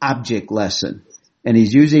as an object lesson. And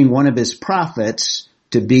he's using one of his prophets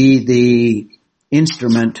to be the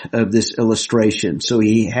instrument of this illustration. So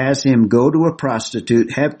he has him go to a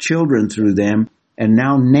prostitute, have children through them, and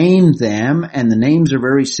now name them, and the names are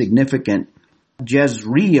very significant.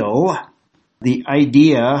 Jezreel, the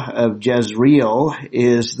idea of Jezreel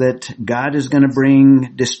is that God is going to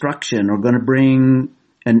bring destruction or going to bring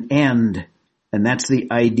an end. And that's the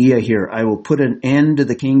idea here. I will put an end to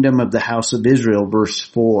the kingdom of the house of Israel, verse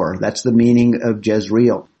 4. That's the meaning of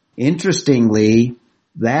Jezreel. Interestingly,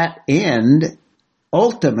 that end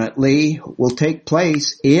ultimately will take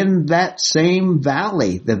place in that same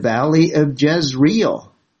valley, the valley of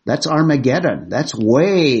Jezreel. That's Armageddon. That's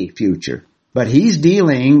way future. But he's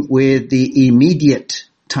dealing with the immediate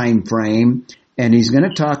time frame, and he's going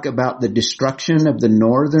to talk about the destruction of the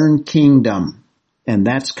northern kingdom. And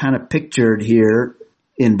that's kind of pictured here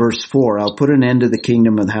in verse 4. I'll put an end to the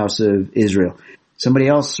kingdom of the house of Israel. Somebody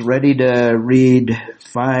else ready to read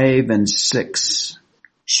 5 and 6?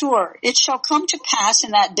 Sure. It shall come to pass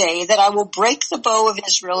in that day that I will break the bow of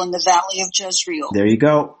Israel in the valley of Jezreel. There you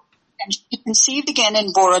go. And she conceived again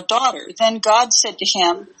and bore a daughter. Then God said to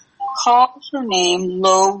him, "Call her name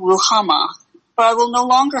Lo Ruhamah, for I will no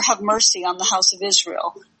longer have mercy on the house of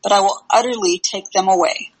Israel, but I will utterly take them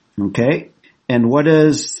away." Okay. And what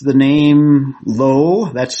is the name Lo?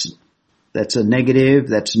 That's a negative.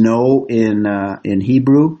 That's no in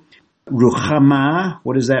Hebrew. Ruhamah,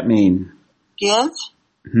 what does that mean? Give?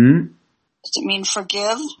 Does it mean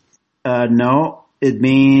forgive? No, it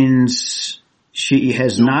means she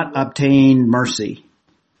has not obtained mercy.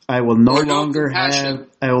 I will no longer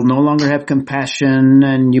have compassion,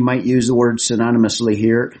 and you might use the word synonymously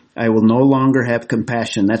here. I will no longer have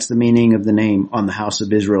compassion. That's the meaning of the name on the house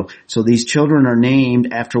of Israel. So these children are named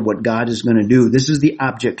after what God is going to do. This is the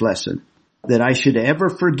object lesson. That I should ever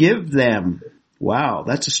forgive them. Wow,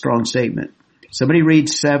 that's a strong statement. Somebody read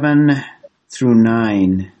 7 through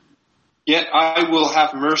 9. Yet I will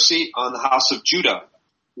have mercy on the house of Judah,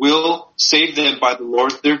 will save them by the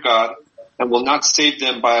Lord their God, and will not save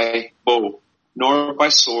them by bow, nor by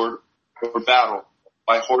sword or battle,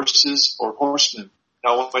 by horses or horsemen.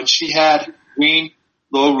 Now when she had weaned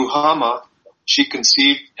Lo Ruhamah, she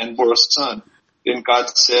conceived and bore a son. Then God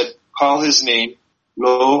said, call his name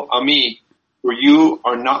Lo Ami, for you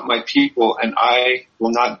are not my people, and I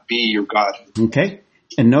will not be your God. Okay.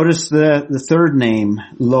 And notice the third name,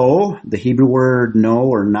 Lo, the Hebrew word no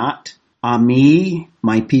or not. Ami,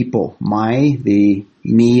 my people. The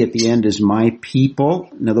me at the end is my people.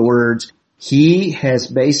 In other words, he has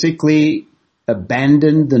basically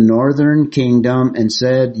abandoned the northern kingdom and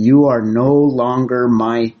said, you are no longer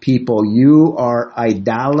my people. You are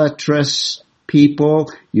idolatrous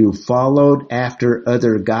people. You followed after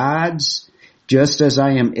other gods. Just as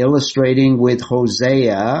I am illustrating with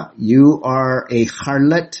Hosea, you are a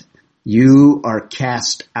harlot. You are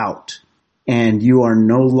cast out. And you are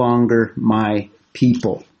no longer my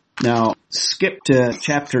people. Now, skip to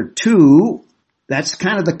chapter 2. That's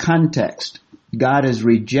kind of the context. God has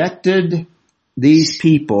rejected these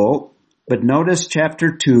people, but notice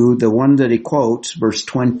chapter 2, the one that he quotes, verse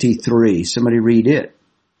 23. Somebody read it.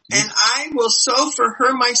 And I will sow for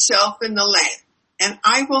her myself in the land, and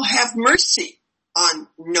I will have mercy on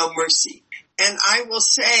no mercy. And I will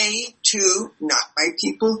say to not my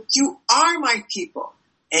people, you are my people.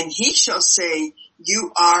 And he shall say,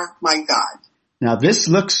 you are my God. Now this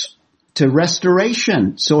looks to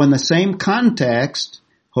restoration. So in the same context,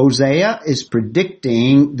 Hosea is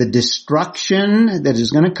predicting the destruction that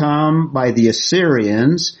is going to come by the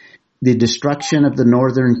Assyrians, the destruction of the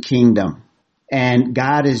northern kingdom. And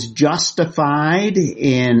God is justified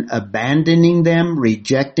in abandoning them,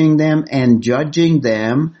 rejecting them, and judging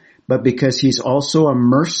them. But because he's also a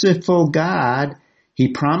merciful God, he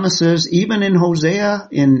promises, even in Hosea,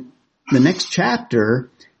 in the next chapter,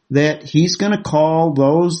 that he's going to call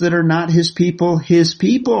those that are not his people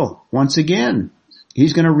once again.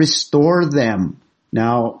 He's going to restore them.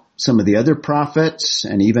 Now, some of the other prophets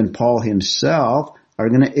and even Paul himself are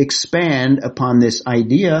going to expand upon this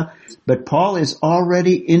idea, but Paul is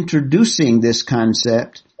already introducing this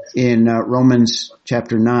concept in Romans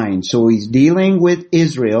chapter 9. So he's dealing with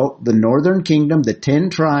Israel, the northern kingdom, the 10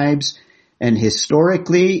 tribes, and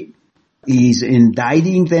historically he's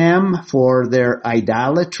indicting them for their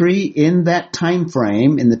idolatry in that time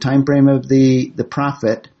frame, in the time frame of the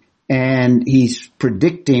prophet. And he's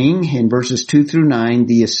predicting in verses 2 through 9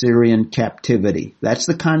 the Assyrian captivity. That's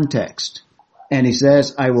the context. And he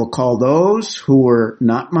says, I will call those who were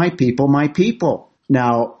not my people, my people.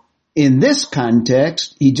 Now, in this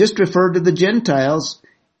context, he just referred to the Gentiles,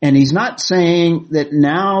 and he's not saying that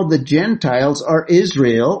now the Gentiles are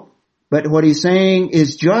Israel, but what he's saying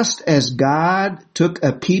is just as God took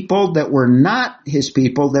a people that were not his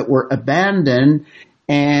people, that were abandoned,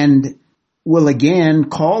 and will again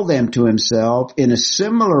call them to himself in a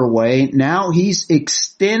similar way, now he's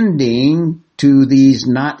extending to these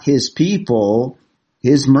not his people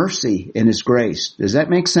his mercy and his grace. Does that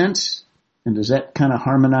make sense? And does that kind of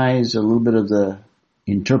harmonize a little bit of the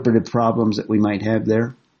interpretive problems that we might have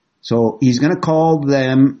there? So he's going to call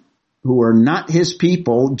them who are not his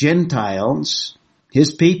people, Gentiles,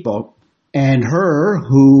 his people, and her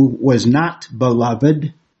who was not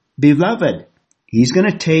beloved, beloved. He's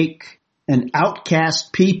going to take an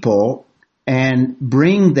outcast people and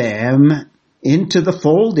bring them into the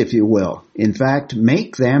fold, if you will. In fact,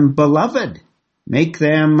 make them beloved. Make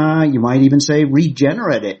them, you might even say,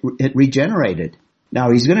 regenerated.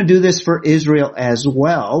 Now, he's going to do this for Israel as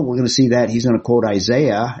well. We're going to see that. He's going to quote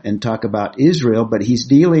Isaiah and talk about Israel, but he's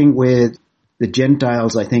dealing with the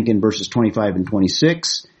Gentiles, I think, in verses 25 and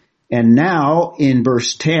 26. And now, in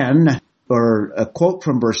verse 10, or a quote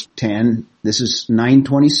from verse 10, this is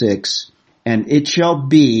 9:26, and it shall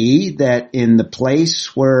be that in the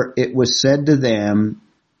place where it was said to them,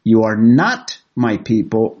 you are not my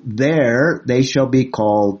people, there they shall be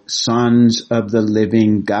called sons of the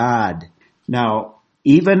living God. Now,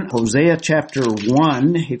 even Hosea chapter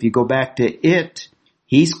 1, if you go back to it,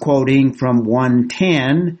 he's quoting from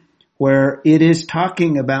 1:10, where it is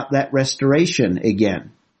talking about that restoration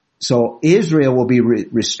again. So Israel will be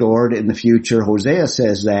restored in the future. Hosea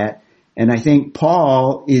says that. And I think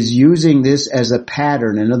Paul is using this as a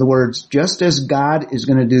pattern. In other words, just as God is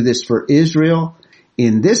going to do this for Israel,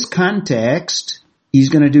 in this context, he's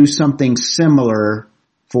going to do something similar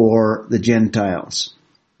for the Gentiles.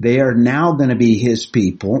 They are now going to be his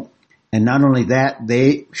people. And not only that,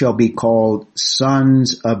 they shall be called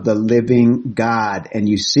sons of the living God. And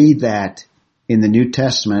you see that in the New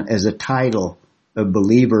Testament as a title of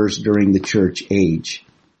believers during the church age.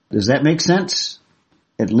 Does that make sense?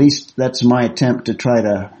 At least that's my attempt to try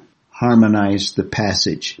to harmonize the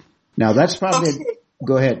passage. Now that's probably, Okay.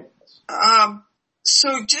 Go ahead.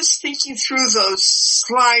 So just thinking through those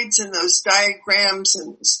slides and those diagrams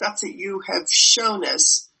and stuff that you have shown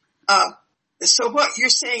us, so what you're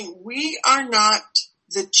saying, we are not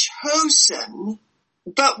the chosen,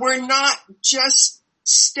 but we're not just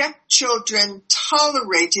stepchildren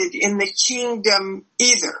tolerated in the kingdom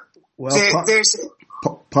either. Well, there's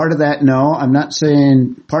part of that, no, I'm not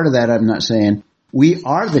saying, part of that I'm not saying. We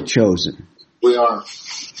are the chosen. We are.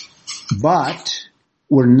 But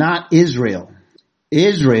we're not Israel.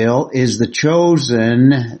 Israel is the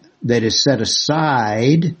chosen that is set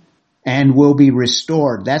aside and will be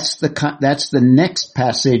restored. That's the next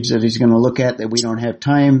passage that he's going to look at that we don't have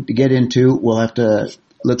time to get into. We'll have to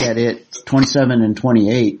look at it 27 and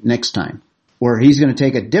 28 next time, where he's going to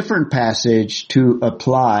take a different passage to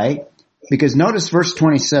apply. Because notice verse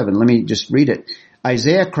 27. Let me just read it.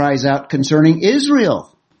 Isaiah cries out concerning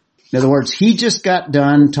Israel. In other words, he just got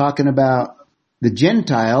done talking about the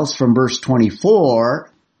Gentiles from verse 24,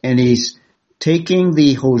 and he's taking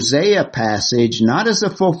the Hosea passage not as a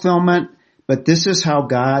fulfillment, but this is how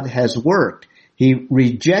God has worked. He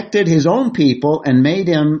rejected his own people and made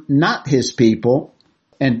them not his people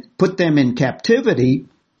and put them in captivity,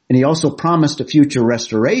 and he also promised a future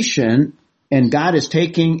restoration, and God is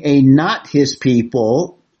taking a not his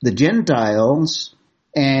people, the Gentiles,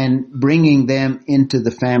 and bringing them into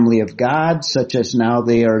the family of God, such as now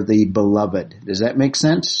they are the beloved. Does that make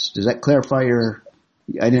sense? Does that clarify your?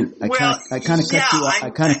 I kind of cut you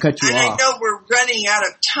off. And I know we're running out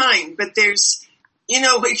of time, but there's,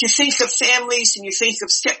 if you think of families and you think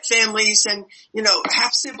of step families and,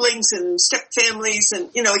 half siblings and step families and,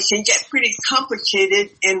 it can get pretty complicated,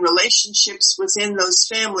 and relationships within those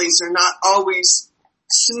families are not always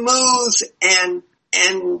smooth and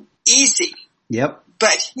easy. Yep.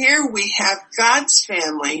 But here we have God's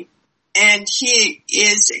family, and he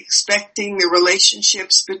is expecting the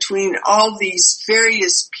relationships between all these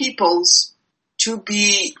various peoples to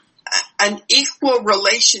be an equal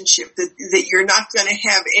relationship, that you're not going to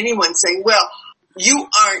have anyone saying, well, you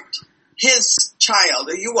aren't his child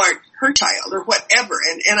or you aren't her child or whatever.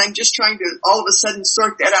 And I'm just trying to all of a sudden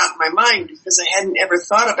sort that out in my mind, because I hadn't ever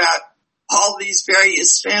thought about all these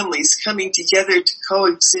various families coming together to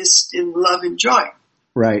coexist in love and joy.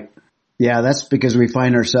 Right. Yeah, that's because we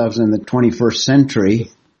find ourselves in the 21st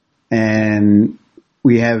century and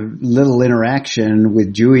we have little interaction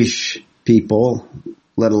with Jewish people,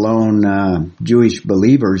 let alone Jewish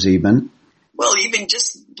believers even. Well, even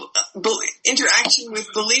just interaction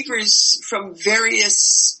with believers from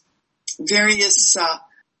various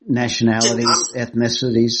nationalities,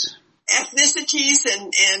 ethnicities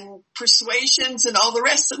and persuasions and all the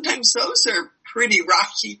rest. Sometimes those are pretty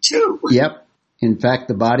rocky too. Yep. In fact,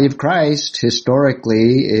 the body of Christ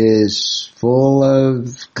historically is full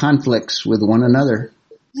of conflicts with one another.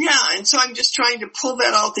 Yeah, and so I'm just trying to pull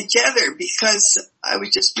that all together, because I was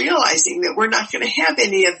just realizing that we're not going to have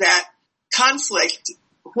any of that conflict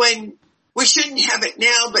when we shouldn't have it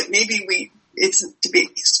now, but maybe it's to be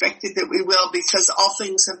expected that we will, because all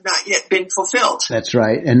things have not yet been fulfilled. That's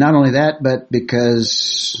right. And not only that, but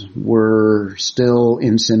because we're still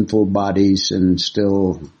in sinful bodies and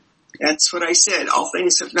still... That's what I said. All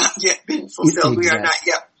things have not yet been fulfilled. Exactly. We are not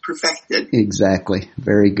yet perfected. Exactly.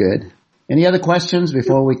 Very good. Any other questions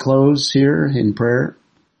before we close here in prayer?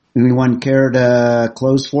 Anyone care to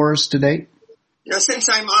close for us today? Since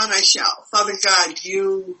I'm on, I shall. Father God,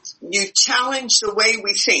 you challenge the way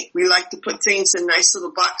we think. We like to put things in nice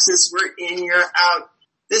little boxes. We're in, you're out,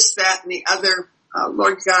 this, that, and the other.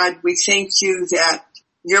 Lord God, we thank you that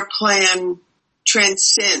your plan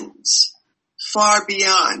transcends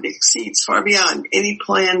exceeds far beyond any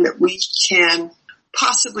plan that we can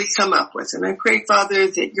possibly come up with. And I pray, Father,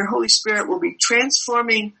 that your Holy Spirit will be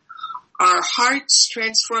transforming our hearts,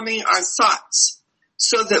 transforming our thoughts,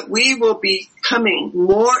 so that we will be becoming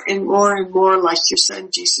more and more and more like your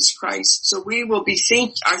Son, Jesus Christ. So we will be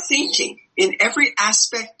our thinking in every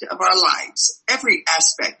aspect of our lives, every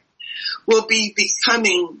aspect will be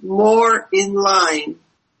becoming more in line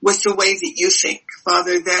with the way that you think.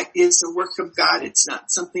 Father, that is a work of God. It's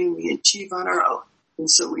not something we achieve on our own. And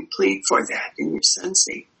so we plead for that in your Son's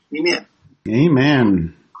name. Amen.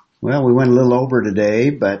 Amen. Well, we went a little over today,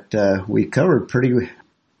 but we covered pretty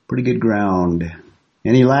good ground.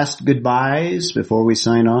 Any last goodbyes before we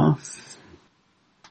sign off?